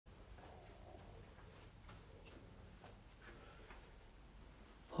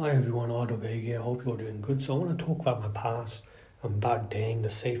Hi everyone, Ardo here. Hope you're doing good. So I want to talk about my past and about dating, the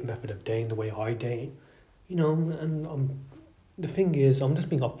safe method of dating, the way I date. The thing is, I'm just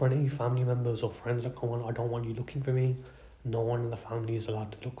being upfront. Any family members or friends that come on, I don't want you looking for me. No one in the family is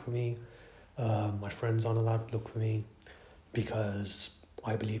allowed to look for me. My friends aren't allowed to look for me because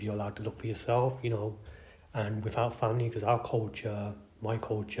I believe you're allowed to look for yourself. And without family, because our culture, my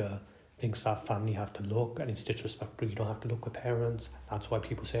culture, thinks that family have to look, and it's disrespectful. You don't have to look with parents. That's why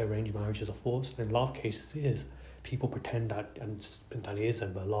people say arranged marriages are forced. And in a lot of cases, it is. People pretend that, and that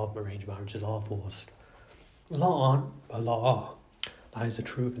isn't, but a lot of arranged marriages are forced. A lot aren't, but a lot are. That is the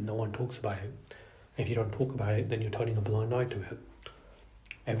truth, and no one talks about it. And if you don't talk about it, then you're turning a blind eye to it.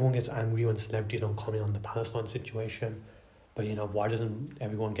 Everyone gets angry when celebrities don't comment on the Palestine situation, but why doesn't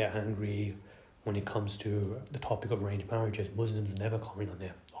everyone get angry when it comes to the topic of arranged marriages? Muslims never comment on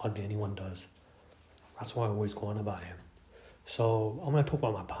it. Hardly anyone does. That's why I always go on about it. So I'm going to talk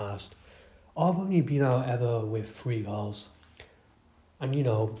about my past. I've only been out ever with 3 girls. And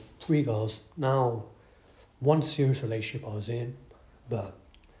 3 girls. Now, one serious relationship I was in, but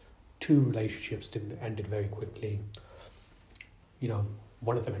 2 relationships ended very quickly.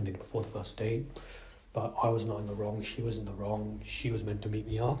 One of them ended before the first date, but I was not in the wrong, she was in the wrong. She was meant to meet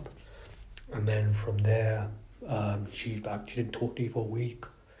me up. And then from there, she didn't talk to me for a week.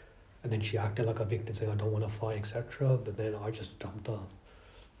 And then she acted like a victim, saying, I don't want to fight, etc. But then I just dumped her.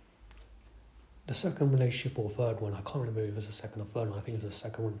 The second relationship or third one, I can't remember if it was the second or third one, I think it was the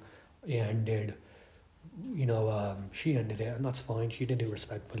second one, it ended. She ended it, and that's fine. She did it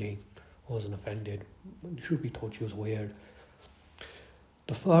respectfully. I wasn't offended. Truth be told, she was weird.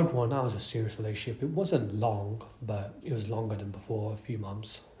 The third one, that was a serious relationship. It wasn't long, but it was longer than before, a few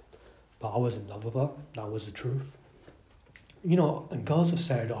months. But I was in love with her. That was the truth. And girls have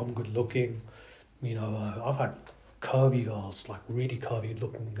said I'm good looking. I've had curvy girls, like really curvy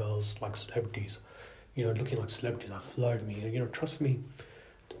looking girls, like celebrities, looking like celebrities that flirted me. And, trust me,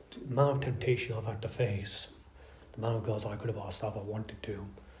 the amount of temptation I've had to face, the amount of girls I could have asked if I wanted to.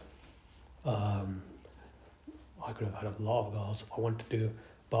 I could have had a lot of girls if I wanted to,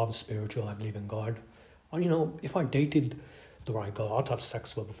 but I'm spiritual, I believe in God. And, if I dated the right girl, I'd have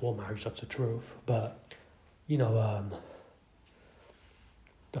sex with her before marriage, that's the truth. But,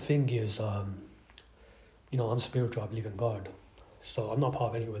 the thing is, I'm spiritual, I believe in God. So I'm not part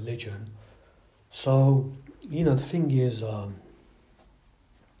of any religion. So, the thing is,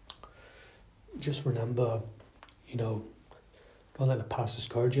 just remember, don't let the past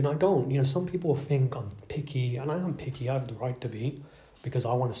discourage you. And I don't, some people think I'm picky, and I am picky, I have the right to be, because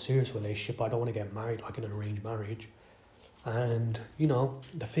I want a serious relationship. I don't want to get married like in an arranged marriage. And,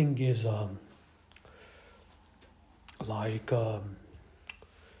 the thing is,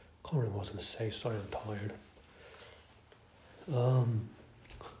 can't remember what I was going to say, sorry, I'm tired.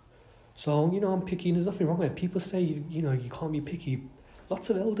 So, I'm picky, and there's nothing wrong with it. People say, you can't be picky.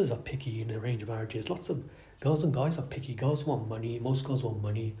 Lots of elders are picky in arranged marriages. Lots of girls and guys are picky. Girls want money. Most girls want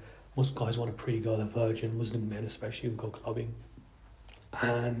money. Most guys want a pretty girl, a virgin. Muslim men especially who go clubbing.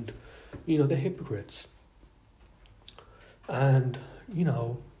 And, they're hypocrites. And,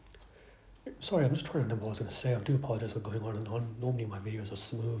 sorry, I'm just trying to remember what I was going to say. I do apologize for going on and on. Normally my videos are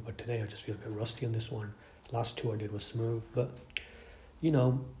smooth, but today I just feel a bit rusty on this one. The last 2 I did was smooth. But,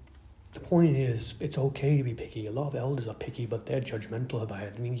 the point is, it's okay to be picky. A lot of elders are picky, but they're judgmental about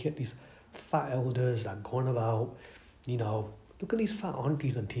it. I mean, you get these fat elders that go on about, look at these fat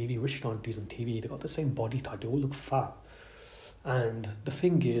aunties on TV, rich aunties on TV. They got the same body type. They all look fat. And the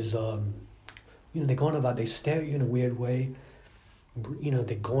thing is, they go on about, they stare at you in a weird way.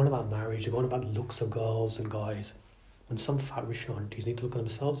 They're going about marriage, they're going about the looks of girls and guys. When some fat rich aunties need to look at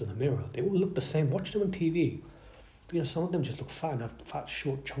themselves in the mirror, they all look the same. Watch them on TV. Some of them just look fat and have fat,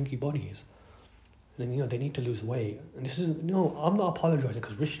 short, chunky bodies. And they need to lose weight. And this isn't, I'm not apologizing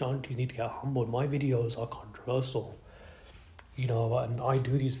because rich aunties need to get humbled. My videos are controversial. And I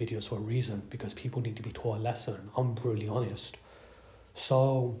do these videos for a reason, because people need to be taught a lesson. I'm brutally honest.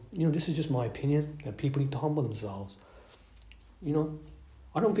 So, this is just my opinion, and people need to humble themselves. I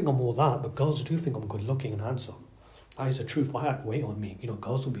don't think I'm all that, but girls do think I'm good looking and handsome. That is the truth. If I had weight on me,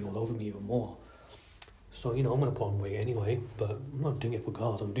 girls would be all over me even more. So, I'm going to put on weight anyway, but I'm not doing it for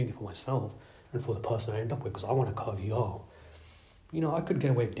girls, I'm doing it for myself and for the person I end up with, because I want a curvy girl. I could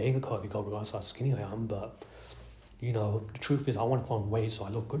get away with dating a curvy girl regardless of how skinny I am, but, the truth is I want to put on weight so I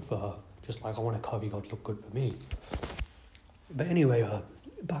look good for her, just like I want a curvy girl to look good for me. But anyway,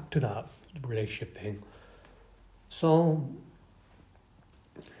 back to that relationship thing. So,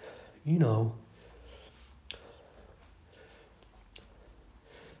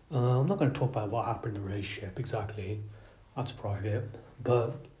 I'm not going to talk about what happened in the relationship exactly, That's private.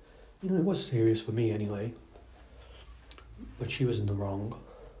 But, it was serious for me anyway. But she was in the wrong.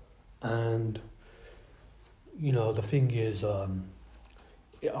 And, the thing is, I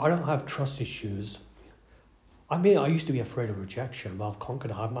don't have trust issues. I mean, I used to be afraid of rejection, but I've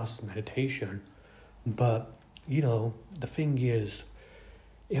conquered that. I've mastered meditation. But, the thing is,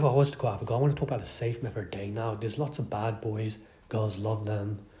 if I was to go out for girl, I want to talk about the safe method of dating now. There's lots of bad boys, girls love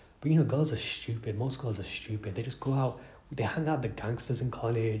them. But, girls are stupid. Most girls are stupid. They just go out, they hang out with the gangsters in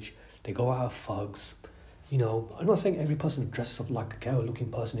college, they go out with thugs. I'm not saying every person dressed up like a girl-looking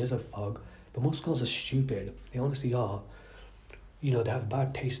person is a thug, but most girls are stupid. They honestly are. They have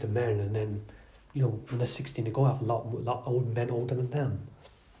bad taste in men, and then, when they're 16, they go out with a lot old men older than them.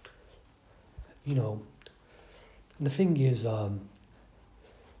 And the thing is,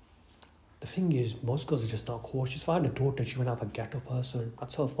 most girls are just not cautious. If I had a daughter, she went out with a ghetto person.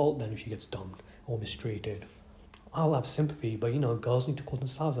 That's her fault then if she gets dumped or mistreated. I'll have sympathy, but girls need to call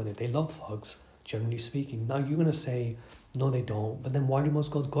themselves on it. They love thugs, generally speaking. Now you're gonna say, no, they don't. But then why do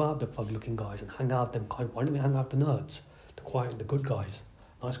most girls go out with the thug-looking guys and hang out with them? Why don't they hang out with the nerds, the quiet, the good guys,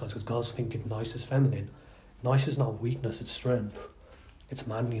 nice guys? Because girls think it nice is feminine. Nice is not weakness; it's strength. It's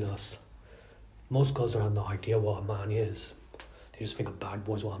manliness. Most girls don't have the idea what a man is. They just think a bad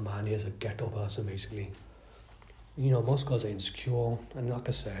boy is what a man is, a ghetto person, basically. Most girls are insecure, and like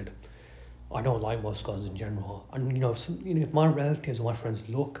I said, I don't like most girls in general. And if my relatives or my friends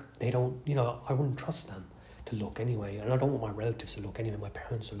look, they don't. I wouldn't trust them to look anyway. And I don't want my relatives to look anyway. My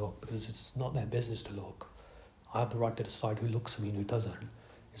parents to look, because it's not their business to look. I have the right to decide who looks at me and who doesn't.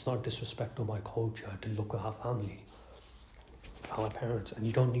 It's not disrespect of my culture to look at our family, with our parents. And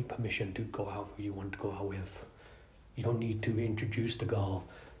you don't need permission to go out who you want to go out with. You don't need to introduce the girl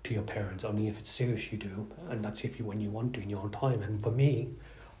to your parents. I mean, if it's serious, you do, and that's when you want to in your own time. And for me,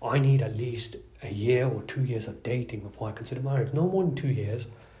 I need at least a year or 2 years of dating before I consider marriage. No more than 2 years,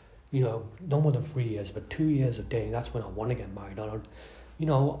 no more than 3 years, but 2 years of dating. That's when I want to get married.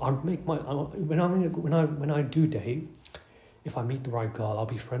 I'd make my when I do date. If I meet the right girl, I'll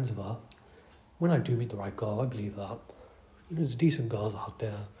be friends with her. When I do meet the right girl, I believe that. There's decent girls out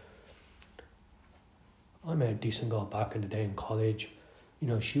there. I met a decent girl back in the day in college.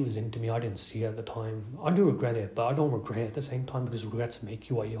 She was into me. I didn't see it at the time. I do regret it, but I don't regret it at the same time, because regrets make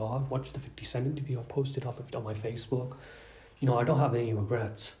you what you are. I've watched the 50 Cent interview. I posted up on my Facebook. I don't have any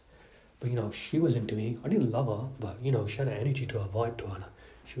regrets. But, she was into me. I didn't love her, but, she had an energy to her, vibe to her.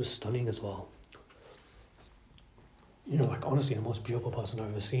 She was stunning as well. Honestly, the most beautiful person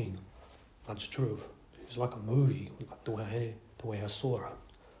I've ever seen. That's true. It's like a movie, like the way I saw her.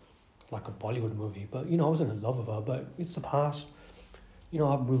 Like a Bollywood movie. But, I wasn't in love with her, but it's the past.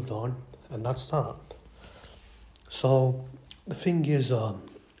 I've moved on, and that's that. So, the thing is,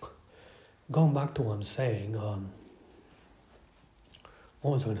 going back to what I'm saying,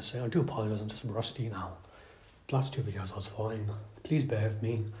 what was I going to say? I do apologize, I'm just rusty now. The last 2 videos I was fine. Please bear with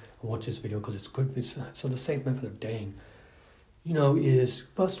me and watch this video, because it's good. So the safe method of dating, is,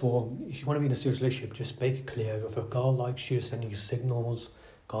 first of all, if you want to be in a serious relationship, just make it clear. If a girl likes you, sending you signals,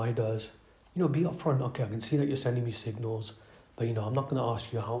 guy does, be upfront. Okay, I can see that you're sending me signals, but I'm not going to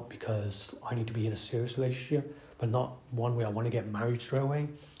ask you out because I need to be in a serious relationship, but not one where I want to get married straight away.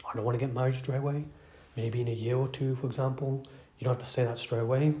 I don't want to get married straight away. Maybe in a year or two, for example. You don't have to say that straight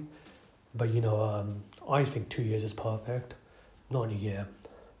away. But, I think 2 years is perfect, not in a year.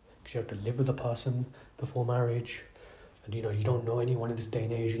 Because you have to live with a person before marriage. And, you don't know anyone in this day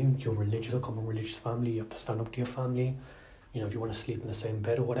and age. You're religious or come from a religious family. You have to stand up to your family. If you want to sleep in the same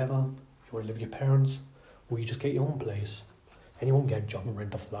bed or whatever. If you want to live with your parents. Or you just get your own place. Anyone can get a job and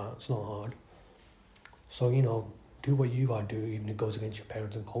rent a flat. It's not hard. So, do what you gotta do, even if it goes against your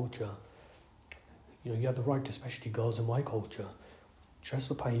parents and culture. You have the right to, especially girls in my culture. Dress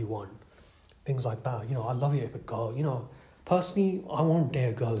up how you want. Things like that. I love it if a girl, personally, I won't date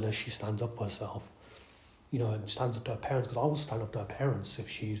a girl unless she stands up for herself. And stands up to her parents, because I will stand up to her parents if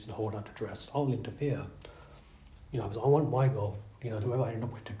she used to hold out to dress. I'll interfere. Because I want my girl, whoever I end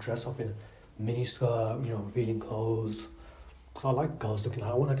up with, to dress up in a miniskirt, revealing clothes. Because I like girls looking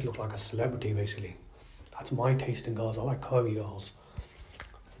like, I want her to look like a celebrity, basically. That's my taste in girls. I like curvy girls.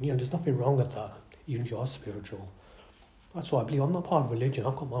 There's nothing wrong with that, even if you are spiritual. That's what I believe. I'm not part of religion.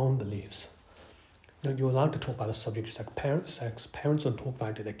 I've got my own beliefs. You're allowed to talk about the subject like sex. Parents don't talk about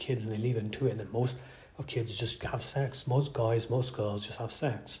it to their kids, and they leave it to it. And then most of kids just have sex. Most guys, most girls just have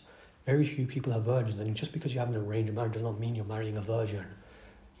sex. Very few people are virgins. And just because you have an arranged marriage does not mean you're marrying a virgin.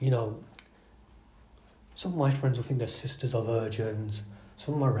 Some of my friends will think their sisters are virgins.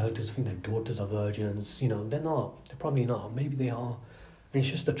 Some of my relatives think their daughters are virgins. They're not. They're probably not. Maybe they are. And it's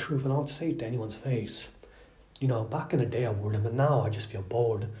just the truth. And I would say it to anyone's face. You know, back in the day I wouldn't, but now I just feel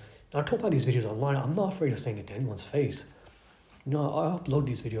bored. And I talk about these videos online, I'm not afraid of saying it to anyone's face. You know, I upload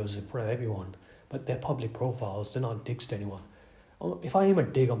these videos in front of everyone, but they're public profiles, they're not digs to anyone. If I aim a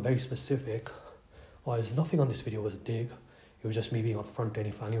dig, I'm very specific. Whereas nothing on this video was a dig. It was just me being upfront to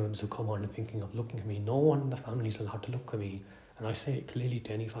any family members who come on and thinking of looking at me. No one in the family is allowed to look at me. And I say it clearly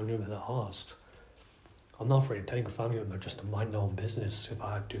to any family member that asked. I'm not afraid of telling a family member just to mind their own business if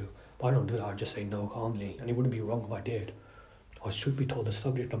I had to. But I don't do that, I just say no calmly. And it wouldn't be wrong if I did. I should be told the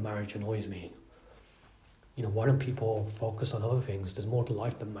subject of marriage annoys me. You know, why don't people focus on other things? There's more to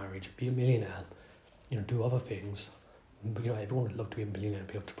life than marriage. Be a millionaire. You know, do other things. But, you know, everyone would love to be a millionaire and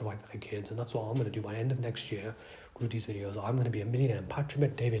be able to provide for their kids. And that's what I'm going to do by the end of next year. Through these videos, I'm going to be a millionaire. And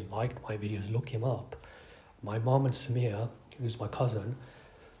Patrick David liked my videos. Look him up. My mom and Samir, who's my cousin,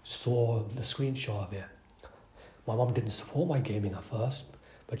 saw the screenshot of it. My mom didn't support my gaming at first,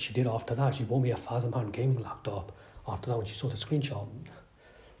 but she did after that. She bought me a £1,000 gaming laptop after that when she saw the screenshot.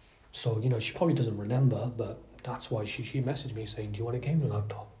 So, you know, she probably doesn't remember, but that's why she messaged me saying, do you want a gaming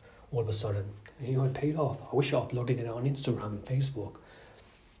laptop? All of a sudden. And, you know, it paid off. I wish I uploaded it on Instagram and Facebook.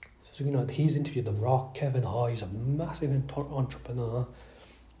 So, you know, he's interviewed The Rock, Kevin Hart. He's a massive entrepreneur,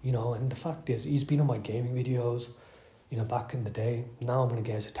 you know, and the fact is, he's been on my gaming videos, you know, back in the day. Now I'm going to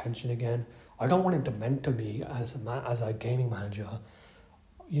get his attention again. I don't want him to mentor me as a gaming manager.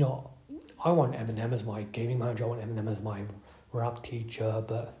 You know, I want Eminem as my gaming manager. I want Eminem as my rap teacher.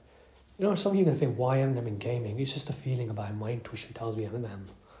 But, you know, some of you are going to think, why Eminem in gaming? It's just a feeling about him. My intuition tells me Eminem.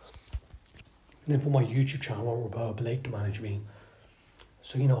 And then for my YouTube channel, I want Roberto Blake to manage me.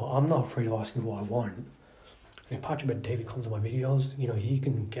 So, you know, I'm not afraid of asking what I want. And if Patrick David comes on my videos, you know, he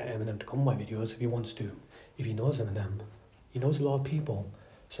can get Eminem to come on my videos if he wants to. If he knows Eminem. He knows a lot of people.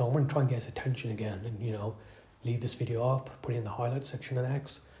 So I'm going to try and get his attention again and, you know, leave this video up, put it in the highlight section of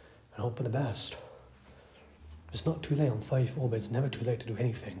X, and hope for the best. It's not too late, I'm 34, but it's never too late to do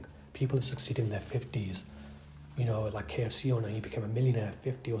anything. People have succeeded in their 50s. You know, like KFC owner, he became a millionaire at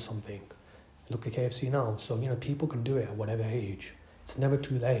 50 or something. Look at KFC now. So, you know, people can do it at whatever age. It's never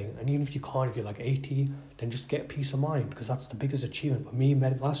too late. And even if you can't, if you're like 80, then just get peace of mind, because that's the biggest achievement. For me,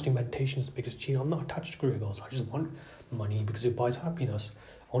 mastering meditation is the biggest achievement. I'm not attached to career goals. I just want money because it buys happiness.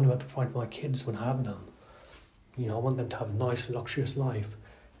 I only have to provide for my kids when I have them. You know, I want them to have a nice, luxurious life.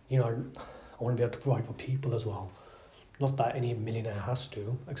 You know, I want to be able to provide for people as well. Not that any millionaire has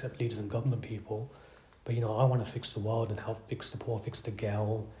to, except leaders and government people. But, you know, I want to fix the world and help fix the poor, fix the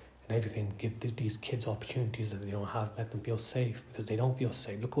ghetto and everything. Give these kids opportunities that they don't have. Let them feel safe, because they don't feel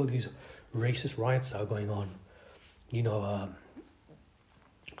safe. Look at all these racist riots that are going on. You know,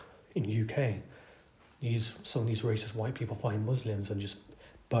 in UK, some of these racist white people find Muslims and just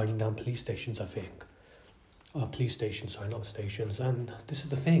burning down police stations, I think. Police stations, sorry, not stations. And this is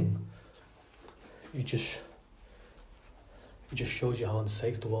the thing. It just shows you how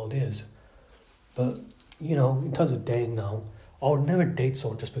unsafe the world is. But, you know, in terms of dating now, I would never date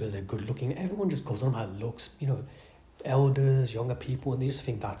someone just because they're good looking. Everyone just goes on about looks, you know, elders, younger people, and they just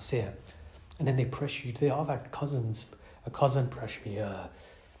think that's it. And then they pressure you. I've had a cousin pressure me,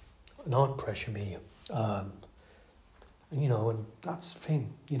 an aunt pressure me, you know, and that's the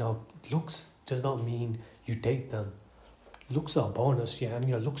thing. You know, looks does not mean you date them. Looks are a bonus, yeah, and,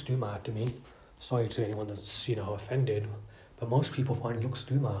 you know, looks do matter to me. Sorry to anyone that's, you know, offended, but most people find looks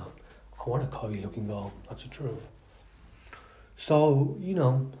do matter. I want a curvy looking girl, that's the truth. So, you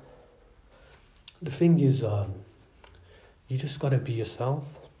know, the thing is, you just gotta be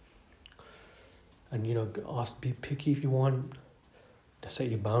yourself. And, you know, be picky if you want. To set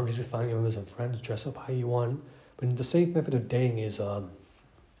your boundaries with family members and friends, dress up how you want. But the safe method of dating is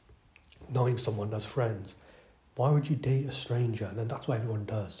knowing someone as friends. Why would you date a stranger? And then that's what everyone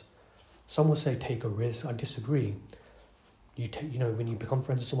does. Some will say take a risk. I disagree. You know, when you become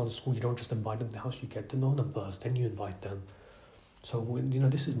friends with someone at school, you don't just invite them to the house. You get to know them first, then you invite them. So, you know,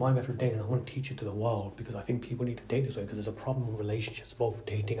 this is my method of dating, and I want to teach it to the world, because I think people need to date this way, because there's a problem with relationships, both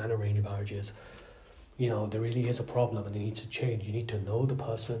dating and arranged marriages. You know, there really is a problem, and it needs to change. You need to know the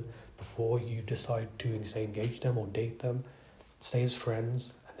person before you decide to, say, engage them or date them. Stay as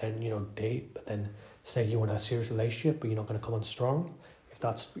friends, and then, you know, date, but then say you want a serious relationship, but you're not going to come on strong. If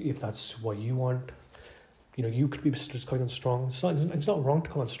that's what you want, you know, you could be just coming on strong. It's not wrong to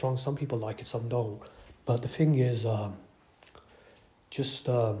come on strong. Some people like it, some don't. But the thing is,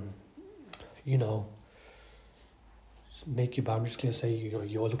 you know, make your boundaries clear. Say, you know,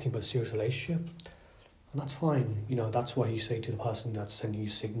 you're looking for a serious relationship, and that's fine. You know, that's why you say to the person that's sending you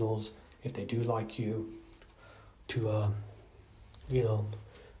signals, if they do like you, to, you know,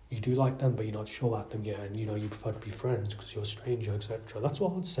 you do like them, but you're not sure about them yet, and, you know, you prefer to be friends because you're a stranger, etc. That's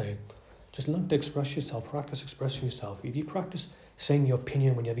what I would say. Just learn to express yourself, practice expressing yourself. If you practice saying your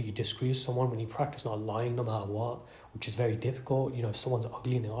opinion whenever you disagree with someone, when you practice not lying no matter what, which is very difficult, if someone's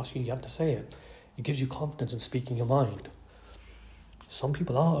ugly and they ask you, you have to say it. It gives you confidence in speaking your mind. Some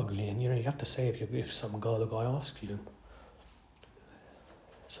people are ugly, and you have to say if some girl or guy asks you.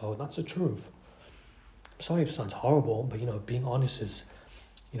 So that's the truth. I'm sorry if it sounds horrible, but being honest is,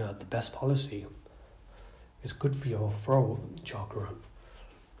 the best policy. It's good for your throat chakra.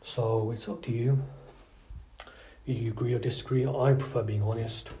 So it's up to you. If you agree or disagree, I prefer being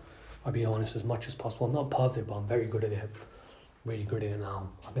honest. I be honest as much as possible. I'm not perfect, but I'm very good at it. Really good at it now.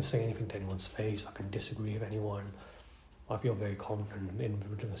 I can say anything to anyone's face. I can disagree with anyone. I feel very confident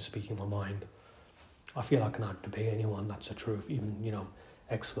in speaking my mind. I feel I can out-debate anyone, that's the truth. Even,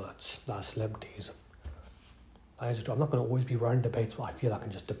 experts, that are celebrities. That is the truth. I'm not going to always be right in debates, but I feel I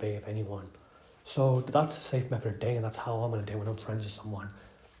can just debate with anyone. So that's a safe method of dating, and that's how I'm going to date when I'm friends with someone.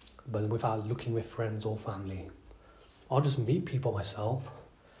 But without looking with friends or family. I'll just meet people myself.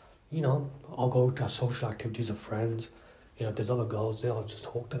 I'll go to social activities with friends. If there's other girls there, I'll just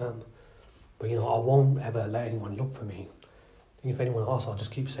talk to them. But, I won't ever let anyone look for me. If anyone asks, I'll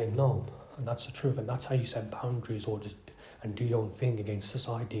just keep saying no. And that's the truth. And that's how you set boundaries and do your own thing against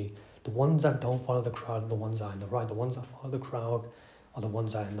society. The ones that don't follow the crowd are the ones that are in the right. The ones that follow the crowd are the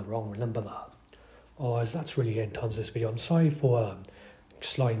ones that are in the wrong. Remember that. That's really it in terms of this video. I'm sorry for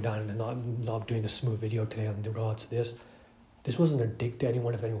slowing down and not doing a smooth video today in regards to this. This wasn't a dig to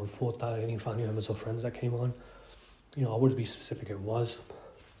anyone if anyone thought that, any family members or friends that came on. I wouldn't be specific if it was.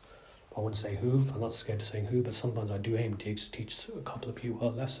 I wouldn't say who. I'm not scared to say who, but sometimes I do aim to teach a couple of people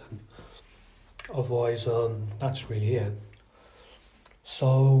a lesson. Otherwise, that's really it.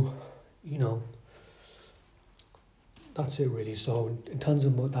 So, that's it really. So in terms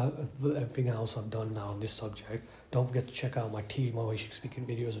of everything else I've done now on this subject, don't forget to check out my motivational speaking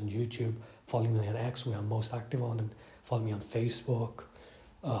videos on YouTube. Follow me on X, where I'm most active on, and follow me on Facebook.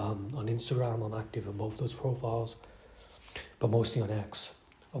 On Instagram, I'm active on both those profiles, but mostly on X.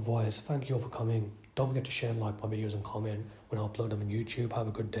 Otherwise, thank you all for coming. Don't forget to share and like my videos and comment when I upload them on YouTube. Have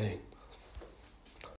a good day.